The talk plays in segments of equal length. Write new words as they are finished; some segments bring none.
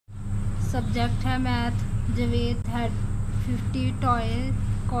Subject है math. Javed had 50 toy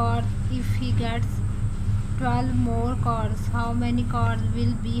cars if he gets 12 more cars. How many cars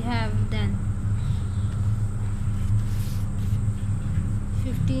will we have then?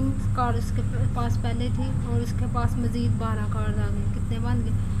 15 car उसके पास पहले थी और उसके पास मज़ीद 12 कार्स आ गए। कितने बन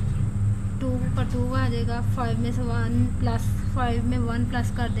गए? 2 का 2 आ जाएगा। 5 में से 1 प्लस 5 में 1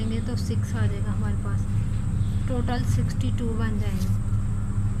 प्लस कर देंगे तो 6 आ जाएगा हमारे पास। टोटल 62 बन जाएंगे।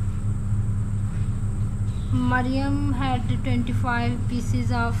 Maryam had 25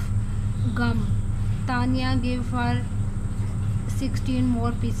 pieces of gum. Tanya gave her 16 more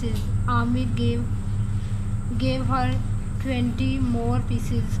pieces. Amir gave her 20 more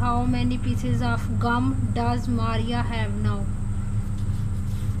pieces. How many pieces of gum does Maria have now?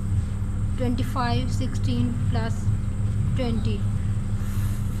 25, 16 plus 20,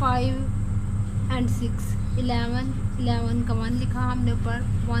 5 and 6, 11, 11 का 1 लिखा हमने ऊपर,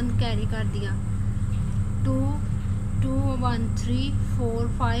 1 कैरी कर दिया। 2, 2, 1, 3, 4,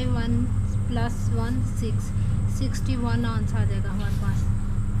 5, 1 प्लस 1, 6, 61 आंसर आ जाएगा हमारे पास।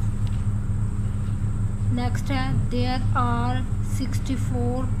 नेक्स्ट है there are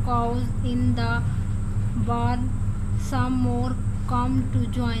 64 cause in the बार्न, सम मोर come to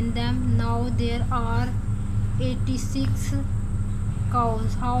join them, now there are 86 cause,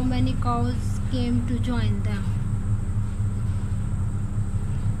 how many cause came to join them?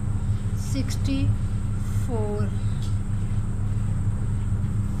 64,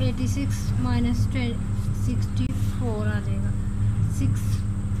 86 minus 64 आ जाएगा। 6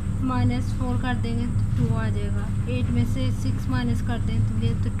 माइनस 4 कर देंगे तो 2 आ जाएगा। 8 में से 6 माइनस कर दें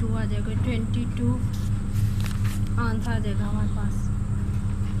तो 2 आ जाएगा। 22 आंसर आ जाएगा हमारे पास।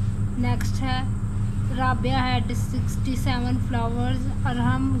 नेक्स्ट है Rabia had 67 flowers,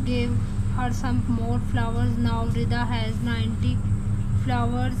 Arham gave her some more flowers, now Rida has 90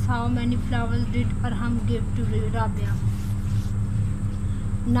 flowers. How many flowers did Arham give to Rabia?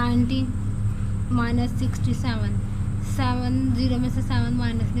 90 minus 67, 7 0 में से 7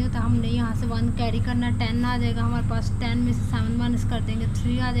 माइनस नहीं होता, हमने यहाँ से 1 कैरी करना, 10 आ जाएगा हमारे पास। 10 में से 7 माइनस कर देंगे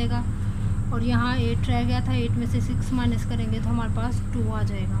 3 आ जाएगा और यहाँ 8 रह गया था, 8 में से 6 माइनस करेंगे तो हमारे पास 2 आ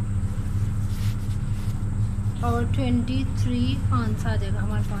जाएगा और 23 आंसर आ जाएगा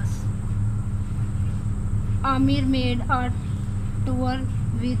हमारे पास। Aamir made a tour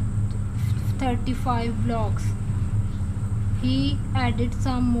with 35 blocks. He added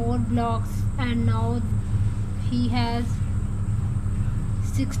some more blocks and now he has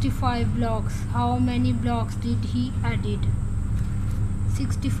 65 blocks. How many blocks did he added?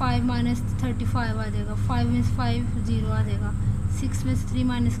 65 minus 35 आ जाएगा। 5 में से 5 0 आ जाएगा। 6 में से 3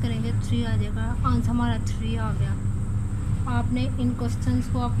 माइनस करेंगे 3 आ जाएगा। आंसर हमारा 3 आ गया। आपने इन क्वेश्चंस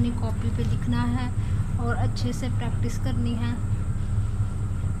को अपनी कॉपी पे लिखना है और अच्छे से प्रैक्टिस करनी है।